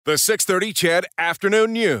The 6:30 CHED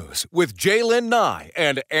Afternoon News with Jaylen Nye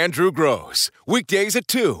and Andrew Gross. Weekdays at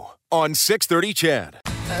 2 on 6:30 CHED.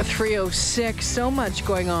 3:06. So much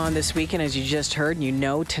going on this weekend, as you just heard. And you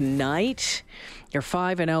know, tonight, your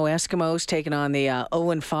 5-0 Eskimos taking on the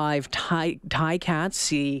 0-5 Ticats.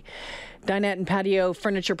 The Dinette and Patio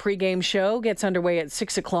Furniture pregame show gets underway at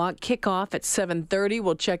 6 o'clock. Kickoff at 7:30.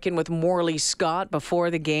 We'll check in with Morley Scott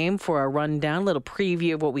before the game for a rundown, a little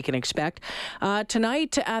preview of what we can expect.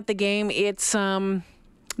 Tonight at the game, it's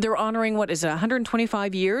they're honoring,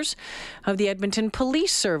 125 years of the Edmonton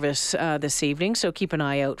Police Service this evening, so keep an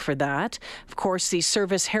eye out for that. Of course, the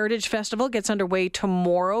Service Heritage Festival gets underway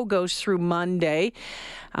tomorrow, goes through Monday.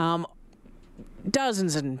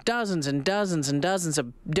 Dozens and dozens and dozens and dozens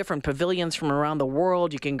of different pavilions from around the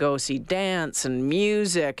world. You can go see dance and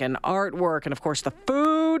music and artwork and, of course, the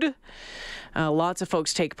food. Lots of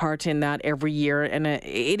folks take part in that every year, and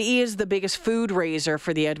it is the biggest food raiser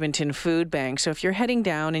for the Edmonton Food Bank. So if you're heading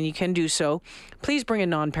down, and you can do so, please bring a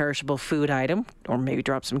non-perishable food item, or maybe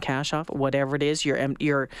drop some cash off, whatever it is,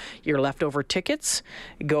 your leftover tickets,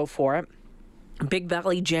 go for it. Big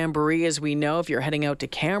Valley Jamboree, as we know, if you're heading out to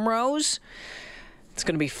Camrose. It's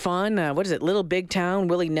going to be fun. Little Big Town,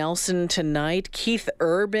 Willie Nelson tonight, Keith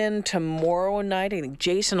Urban tomorrow night, I think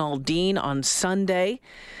Jason Aldean on Sunday.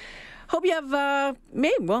 Hope you have, I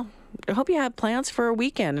hope you have plans for a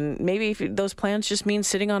weekend, and maybe if those plans just mean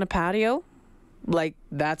sitting on a patio, like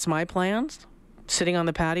that's my plans, sitting on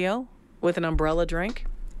the patio with an umbrella drink.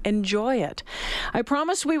 Enjoy it. I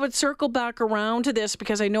promised we would circle back around to this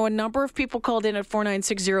because I know a number of people called in at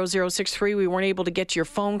 496-0063. We weren't able to get to your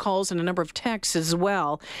phone calls and a number of texts as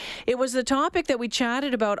well. It was the topic that we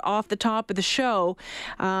chatted about off the top of the show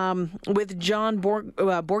with John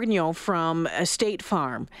Bourguignon from State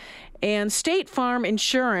Farm. And State Farm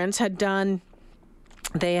Insurance had done...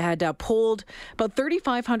 They had polled about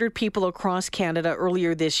 3,500 people across Canada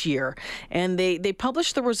earlier this year, and they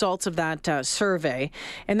published the results of that survey.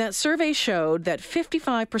 And that survey showed that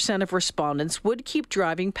 55% of respondents would keep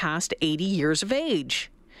driving past 80 years of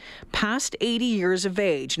age. Past 80 years of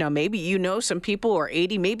age. Now, maybe you know some people who are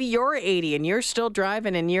 80. Maybe you're 80 and you're still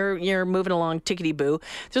driving and you're moving along tickety-boo.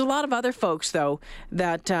 There's a lot of other folks, though,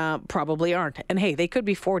 that probably aren't. And, hey, they could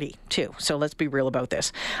be 40, too. So let's be real about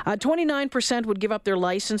this. 29% would give up their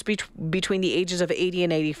license between the ages of 80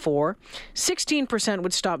 and 84. 16%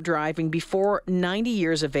 would stop driving before 90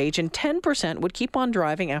 years of age. And 10% would keep on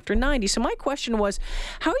driving after 90. So my question was,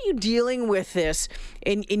 how are you dealing with this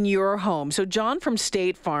in your home? So John from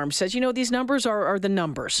State Farm says, these numbers are the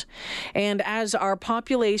numbers. And as our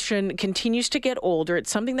population continues to get older, it's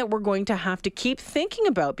something that we're going to have to keep thinking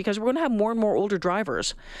about because we're going to have more and more older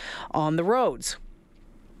drivers on the roads.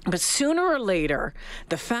 But sooner or later,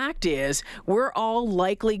 the fact is, we're all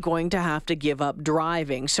likely going to have to give up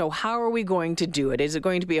driving. So how are we going to do it? Is it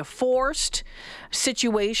going to be a forced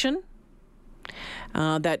situation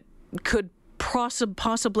that could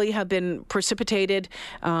possibly have been precipitated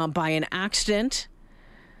by an accident?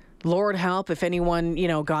 Lord help if anyone,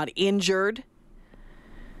 got injured.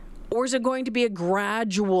 Or is it going to be a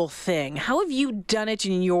gradual thing? How have you done it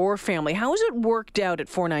in your family? How has it worked out at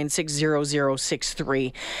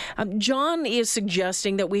 496-0063? John is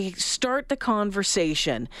suggesting that we start the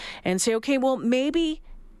conversation and say, okay, well, maybe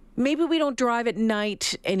we don't drive at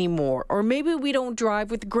night anymore, or maybe we don't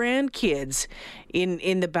drive with grandkids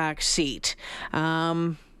in the back seat.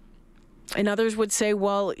 And others would say,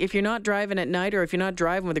 well, if you're not driving at night or if you're not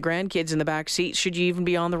driving with the grandkids in the back seat, should you even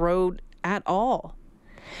be on the road at all?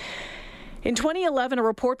 In 2011, a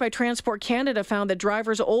report by Transport Canada found that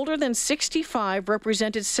drivers older than 65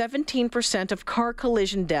 represented 17% of car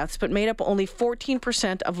collision deaths, but made up only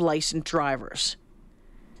 14% of licensed drivers.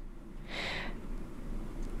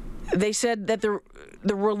 They said that the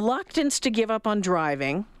reluctance to give up on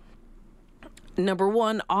driving, number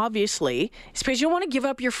one, obviously, is because you don't want to give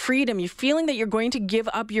up your freedom. You're feeling that you're going to give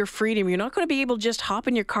up your freedom. You're not going to be able to just hop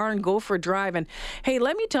in your car and go for a drive. And, hey,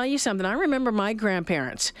 let me tell you something. I remember my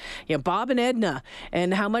grandparents, Bob and Edna,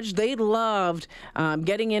 and how much they loved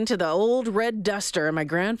getting into the old red Duster. And my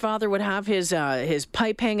grandfather would have his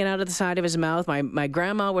pipe hanging out of the side of his mouth. My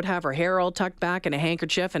grandma would have her hair all tucked back in a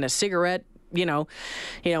handkerchief and a cigarette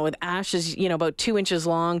with ashes, about 2 inches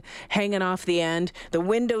long, hanging off the end, the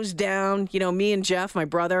windows down, me and Jeff, my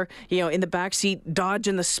brother, in the back seat,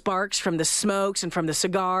 dodging the sparks from the smokes and from the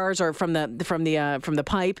cigars or from the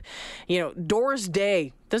pipe, Doris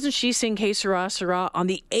Day. Doesn't she sing Que Sera, Sera on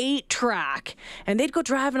the 8-track? And they'd go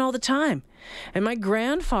driving all the time. And my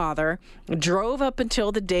grandfather drove up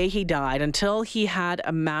until the day he died, until he had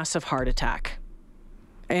a massive heart attack.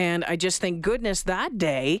 And I just thank goodness that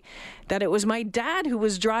day that it was my dad who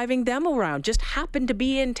was driving them around, just happened to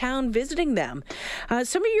be in town visiting them.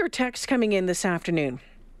 Some of your texts coming in this afternoon.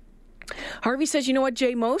 Harvey says, you know what,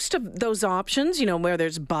 Jay, most of those options, where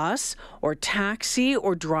there's bus or taxi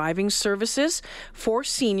or driving services for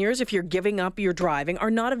seniors, if you're giving up your driving,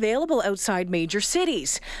 are not available outside major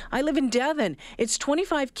cities. I live in Devon. It's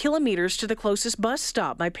 25 kilometers to the closest bus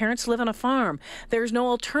stop. My parents live on a farm. There's no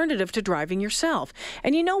alternative to driving yourself.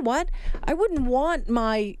 And you know what? I wouldn't want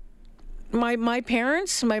my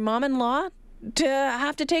parents, my mom-in-law, to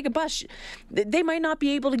have to take a bus. They might not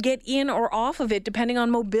be able to get in or off of it depending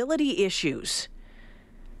on mobility issues.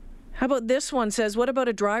 How about this one? Says, what about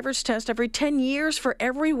a driver's test every 10 years for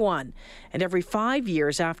everyone and every 5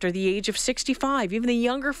 years after the age of 65? Even the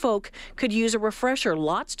younger folk could use a refresher.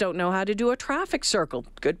 Lots don't know how to do a traffic circle.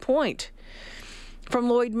 Good point. From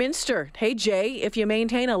Lloydminster, hey Jay, if you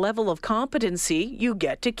maintain a level of competency, you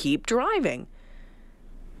get to keep driving.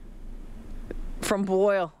 From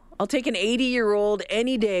Boyle, I'll take an 80-year-old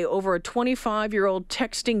any day over a 25-year-old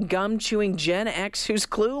texting, gum-chewing Gen X who's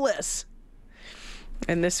clueless.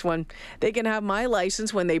 And this one, they can have my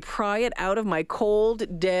license when they pry it out of my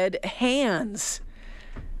cold, dead hands.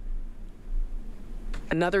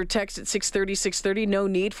 Another text at 6:30, no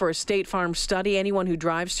need for a State Farm study. Anyone who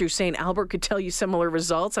drives through St. Albert could tell you similar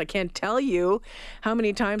results. I can't tell you how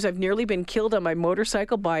many times I've nearly been killed on my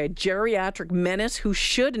motorcycle by a geriatric menace who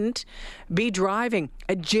shouldn't be driving.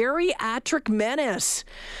 A geriatric menace.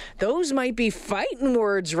 Those might be fighting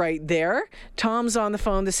words right there. Tom's on the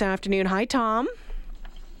phone this afternoon. Hi, Tom.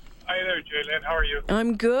 Hi there, Jaylyn. How are you?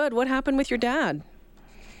 I'm good. What happened with your dad?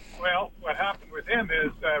 Well, what happened with him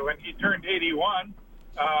is when he turned 81,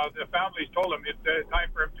 the families told him it's time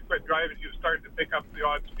for him to quit driving. He was starting to pick up the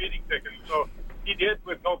odd speeding ticket. So he did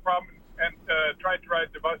with no problem and tried to ride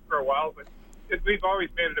the bus for a while. But we've always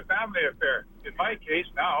made it a family affair. In my case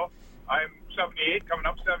now, I'm 78, coming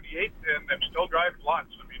up 78, and I'm still driving lots.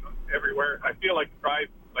 I mean, everywhere. I feel like I drive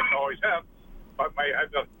like I always have. But I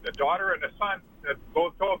have a daughter and a son that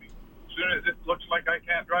both told me, as soon as it looks like I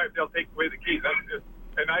can't drive, they'll take away the keys.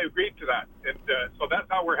 And I agreed to that. And so that's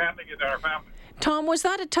how we're handling it in our family. Tom, was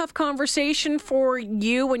that a tough conversation for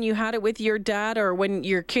you when you had it with your dad, or when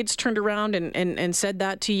your kids turned around and said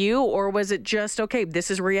that to you? Or was it just, okay,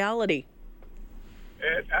 this is reality?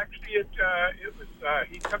 It was,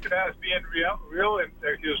 he took it as being real, and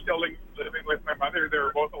he was still living with my mother. They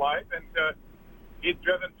were both alive, and he'd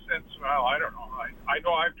driven since, well, I don't know. I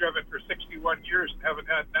know I've driven for 61 years and haven't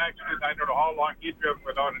had an accident. I don't know how long he'd driven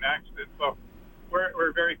without an accident. So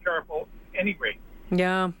we're very careful anyway.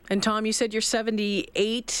 Yeah. And Tom, you said you're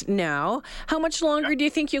 78 now. How much longer do you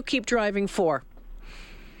think you'll keep driving for?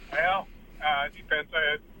 Well, it depends.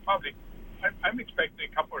 I'm expecting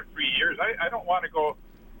a couple or 3 years. I don't want to go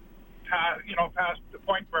past the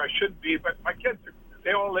point where I should be, but my kids,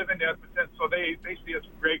 they all live in Edmonton, so they see us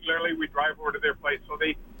regularly. We drive over to their place, so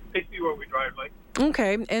they see what we drive like.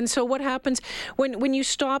 Okay, and so what happens when you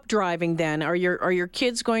stop driving then? Are your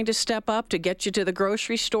kids going to step up to get you to the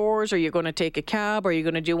grocery stores? Are you going to take a cab? Are you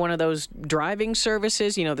going to do one of those driving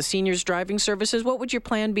services, the seniors driving services? What would your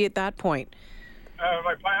plan be at that point?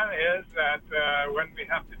 My plan is that when we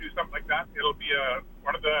have to do something like that, it'll be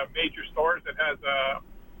one of the major stores that has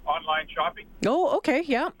online shopping. Oh, okay,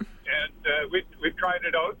 yeah. And we've tried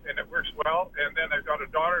it out, and it works well. And then I've got a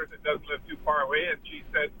daughter that doesn't live too far away, and she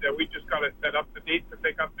said we just got to set up the date to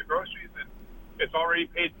pick up the groceries, and it's already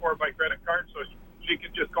paid for by credit card, so she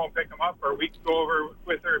can just go and pick them up, or we can go over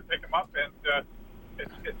with her and pick them up. And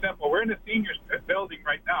it's simple. We're in the seniors building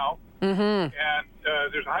right now, and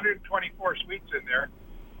there's 124 suites in there,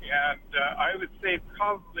 and I would say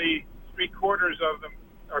probably 3/4 of them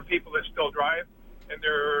are people that still drive, and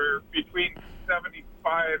they're between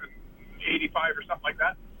 75 and 85 or something like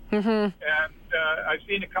that. And I've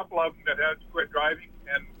seen a couple of them that had to quit driving,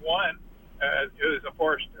 and one is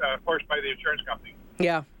forced by the insurance company.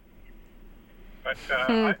 Yeah. But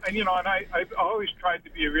I've always tried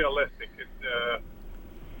to be realistic, and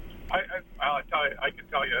I can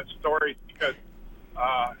tell you a story because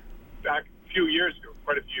back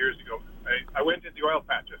quite a few years ago, I went in the oil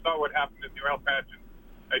patch. I saw what happened in the oil patch, and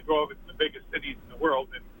I drove in the biggest cities in the world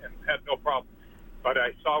and had no problem. But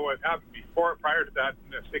I saw what happened prior to that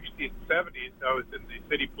in the 60s and 70s. I was in the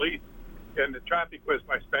city police, and the traffic was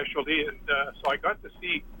my specialty, and so I got to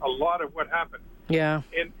see a lot of what happened. Yeah.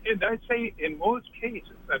 And I'd say in most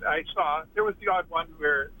cases that I saw, there was the odd one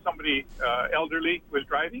where somebody elderly was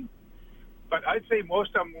driving, but I'd say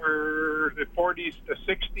most of them were the 40s to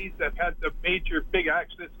 60s that had the major big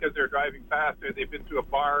accidents because they're driving fast or they've been to a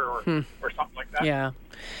bar or something like that. Yeah.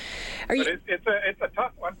 Are you? It's a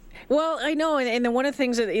tough one. Well, I know, and then one of the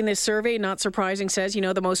things that in this survey, not surprising, says the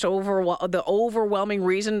the overwhelming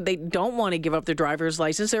reason they don't want to give up their driver's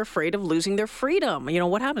license, they're afraid of losing their freedom.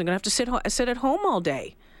 What happens? They're going to have to sit at home all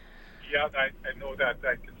day. Yeah, I know that.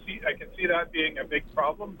 I can see that being a big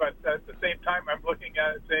problem, but at the same time, I'm looking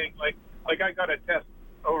at it saying like I got a test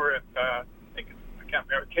over at I can't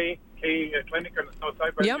remember K Clinic on the south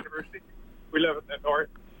side by the university. We live in the north,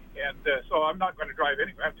 and so I'm not going to drive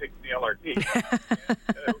anywhere. I'm taking the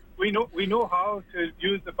LRT. And, we know how to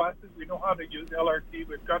use the buses. We know how to use the LRT.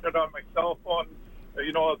 We've got it on my cell phone. The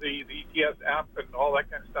ETS app and all that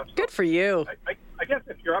kind of stuff. So good for you. I guess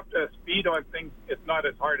if you're up to speed on things, it's not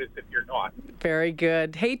as hard as if you're not. Very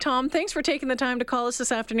good. Hey, Tom, thanks for taking the time to call us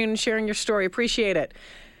this afternoon and sharing your story. Appreciate it.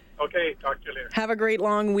 Okay, talk to you later. Have a great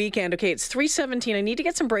long weekend. Okay, it's 3:17. I need to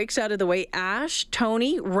get some breaks out of the way. Ash,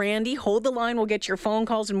 Tony, Randy, hold the line. We'll get your phone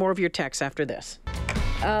calls and more of your texts after this.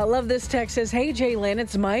 Love this text. Says, hey, Jay Lynn,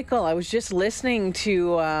 it's Michael. I was just listening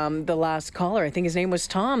to the last caller. I think his name was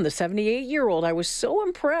Tom, the 78-year-old. I was so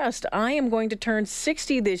impressed. I am going to turn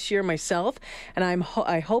 60 this year myself, and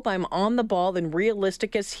I hope I'm on the ball and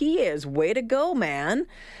realistic as he is. Way to go, man.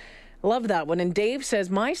 Love that one. And Dave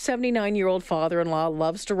says, my 79-year-old father-in-law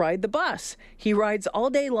loves to ride the bus. He rides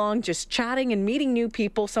all day long just chatting and meeting new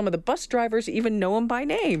people. Some of the bus drivers even know him by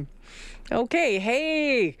name. Okay,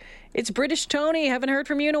 hey, it's British Tony. Haven't heard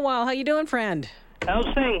from you in a while. How you doing, friend? How's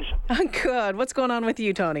things? I'm good. What's going on with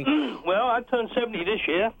you, Tony? Well, I turned 70 this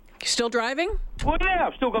year. Still driving? Well, yeah,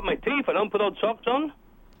 I've still got my teeth. I don't put old socks on.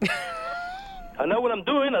 I know what I'm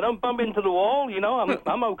doing. I don't bump into the wall.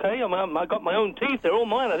 I'm okay. I got my own teeth. They're all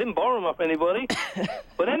mine. I didn't borrow them off anybody.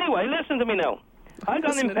 But anyway, listen to me now. I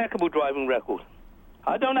got an impeccable driving record.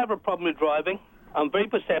 I don't have a problem with driving. I'm very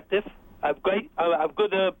perceptive. I have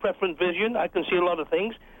good preference vision. I can see a lot of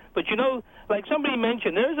things. But, like somebody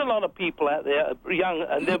mentioned, there's a lot of people out there, young,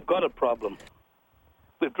 and they've got a problem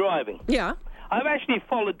with driving. Yeah. I've actually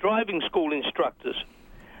followed driving school instructors.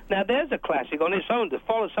 Now, there's a classic on its own to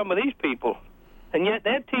follow some of these people. And yet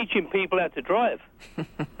they're teaching people how to drive.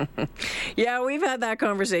 Yeah, we've had that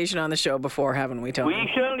conversation on the show before, haven't we, Tony? We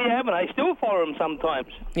certainly have, and I still follow them sometimes.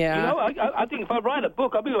 Yeah. I think if I write a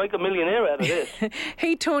book, I'll be like a millionaire out of this.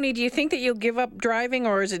 Hey, Tony, do you think that you'll give up driving,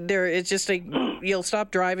 or is it it's just like you'll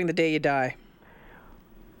stop driving the day you die?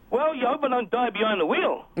 Well, you hope I don't die behind the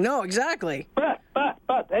wheel. No, exactly. But,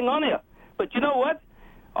 hang on here. But you know what?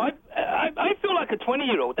 I feel like a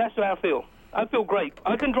 20-year-old. That's how I feel. I feel great.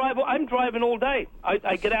 I can drive. I'm driving all day.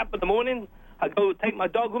 I get up in the morning. I go take my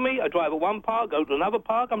dog with me. I drive at one park, go to another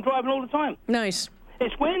park. I'm driving all the time. Nice.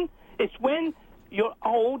 It's when you're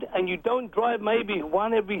old and you don't drive maybe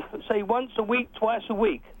once a week, twice a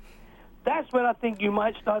week. That's when I think you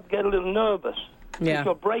might start to get a little nervous. Yeah.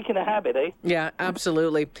 You're breaking a habit, eh? Yeah,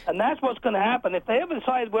 absolutely. And that's what's going to happen. If they ever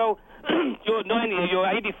decide, well, you're 90, you're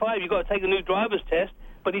 85, you've got to take a new driver's test,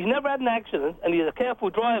 but he's never had an accident and he's a careful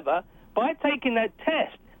driver, by taking that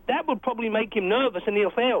test, that would probably make him nervous and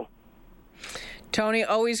he'll fail. Tony,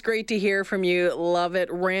 always great to hear from you. Love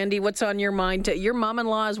it. Randy, what's on your mind? Your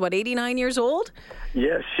mom-in-law is, 89 years old?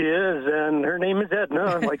 Yes, she is, and her name is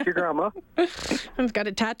Edna, like your grandma. I've got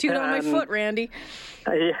it tattooed on my foot, Randy.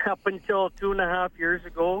 Up until 2.5 years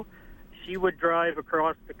ago, she would drive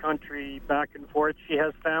across the country back and forth. She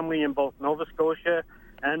has family in both Nova Scotia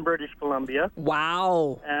and British Columbia.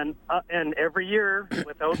 Wow. And every year,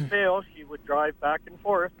 without fail, she would drive back and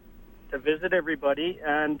forth to visit everybody,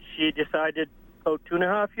 and she decided about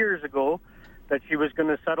 2.5 years ago that she was going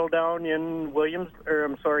to settle down in in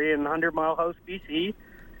 100 Mile House, BC,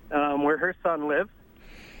 where her son lives.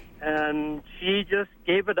 And she just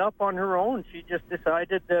gave it up on her own. She just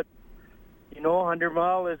decided that, 100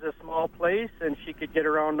 Mile is a small place, and she could get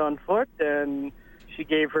around on foot, and she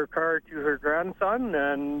gave her car to her grandson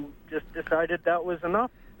and just decided that was enough.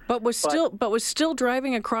 But was still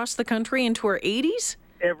driving across the country into her 80s?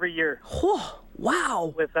 Every year. Oh,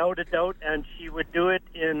 wow. Without a doubt. And she would do it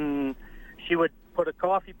she would put a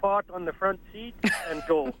coffee pot on the front seat and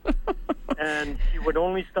go. And she would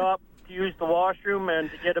only stop to use the washroom and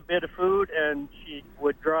to get a bit of food, and she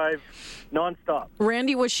would drive nonstop.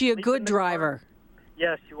 Randy, was she a good driver?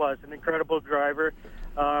 Yes, she was an incredible driver.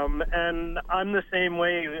 And I'm the same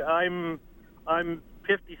way. I'm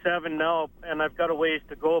 57 now, and I've got a ways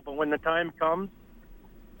to go. But when the time comes,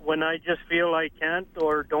 when I just feel I can't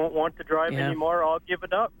or don't want to drive anymore, I'll give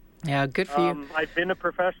it up. Yeah, good for you. I've been a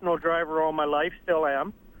professional driver all my life, still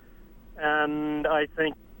am. And I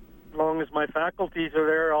think as long as my faculties are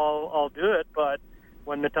there, I'll do it. But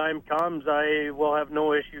when the time comes, I will have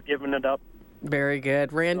no issue giving it up. Very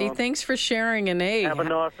good. Randy, thanks for sharing. And hey, Have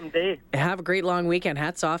an awesome day. have a great long weekend.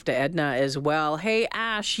 Hats off to Edna as well. Hey,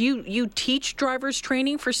 Ash, you teach driver's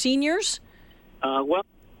training for seniors? Well,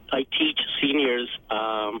 I teach seniors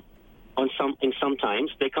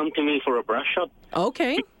sometimes they come to me for a brush up.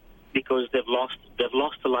 Okay. Because they've lost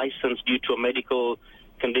the license due to a medical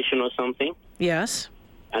condition or something. Yes.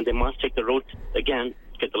 And they must take the road again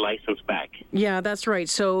to get the license back. Yeah, that's right.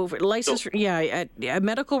 So a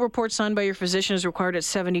medical report signed by your physician is required at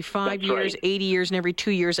 75 years, 80 years, and every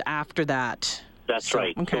 2 years after that. That's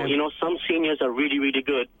right. Okay. So, some seniors are really, really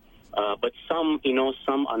good, but some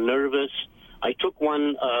are nervous. I took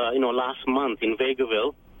one, last month in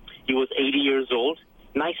Vegreville. He was 80 years old,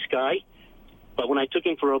 nice guy, but when I took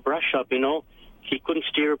him for a brush up, he couldn't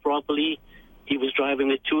steer properly. He was driving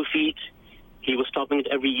with 2 feet. He was stopping at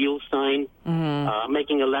every yield sign,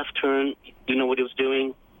 making a left turn. You know what he was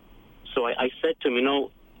doing. So I said to him,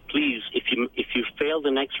 please, if you fail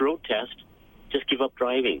the next road test, just give up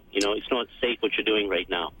driving. It's not safe what you're doing right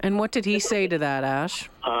now. And what did he say to that, Ash?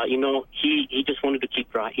 He just wanted to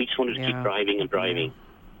keep driving. He just wanted to keep driving and driving.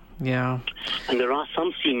 Yeah. And there are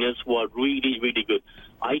some seniors who are really, really good.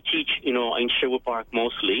 I teach, in Sherwood Park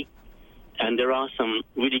mostly, and there are some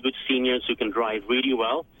really good seniors who can drive really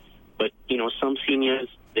well. But some seniors,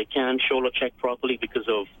 they can't shoulder check properly because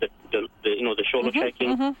of the shoulder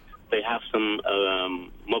checking. Mm-hmm. They have some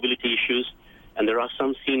mobility issues, and there are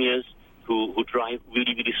some seniors who drive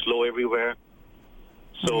really, really slow everywhere.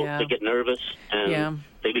 So they get nervous and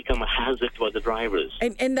they become a hazard to other drivers.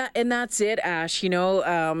 And that's it, Ash.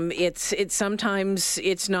 It's sometimes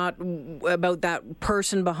it's not about that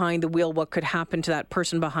person behind the wheel. What could happen to that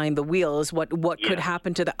person behind the wheel is what could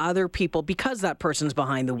happen to the other people because that person's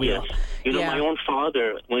behind the wheel. Yes. My own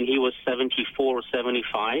father, when he was 74 or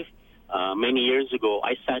 75, many years ago,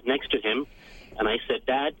 I sat next to him and I said,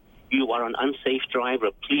 Dad, you are an unsafe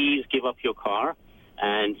driver. Please give up your car.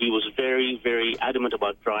 And he was very, very adamant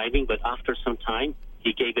about driving, but after some time,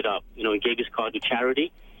 he gave it up. He gave his car to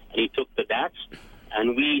charity, and he took the DATS,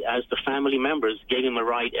 and we, as the family members, gave him a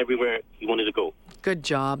ride everywhere he wanted to go. Good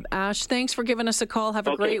job. Ash, thanks for giving us a call. Have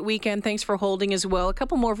a great weekend. Thanks for holding as well. A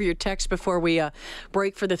couple more of your texts before we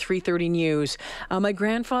break for the 3:30 news. My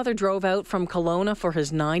grandfather drove out from Kelowna for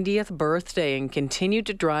his 90th birthday and continued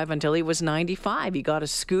to drive until he was 95. He got a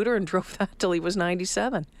scooter and drove that till he was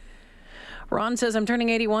 97. Ron says, I'm turning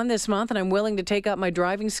 81 this month and I'm willing to take up my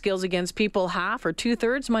driving skills against people half or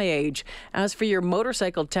 2/3 my age. As for your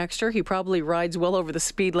motorcycle texter, he probably rides well over the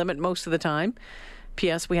speed limit most of the time.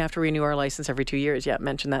 P.S. We have to renew our license every 2 years. Yeah,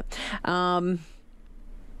 mention that.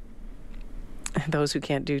 Those who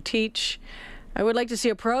can't do teach. I would like to see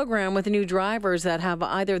a program with new drivers that have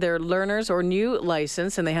either their learners or new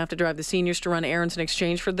license, and they have to drive the seniors to run errands in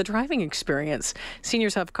exchange for the driving experience.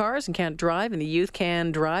 Seniors have cars and can't drive, and the youth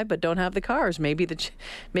can drive but don't have the cars. Maybe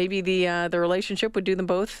the relationship would do them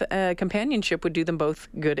both. Companionship would do them both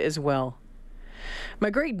good as well. My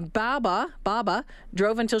great Baba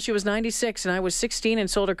drove until she was 96, and I was 16 and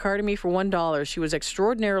sold her car to me for $1. She was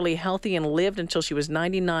extraordinarily healthy and lived until she was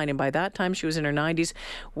 99, and by that time she was in her 90s.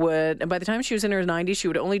 By the time she was in her 90s, she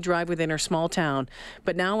would only drive within her small town.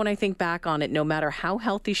 But now when I think back on it, no matter how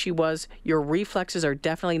healthy she was, your reflexes are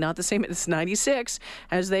definitely not the same at 96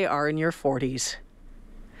 as they are in your 40s.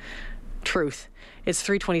 Truth. It's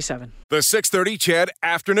 3:27. The 6:30 CHED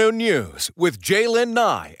Afternoon News with Jaylen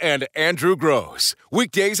Nye and Andrew Gross.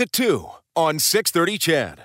 Weekdays at 2 on 6:30 CHED.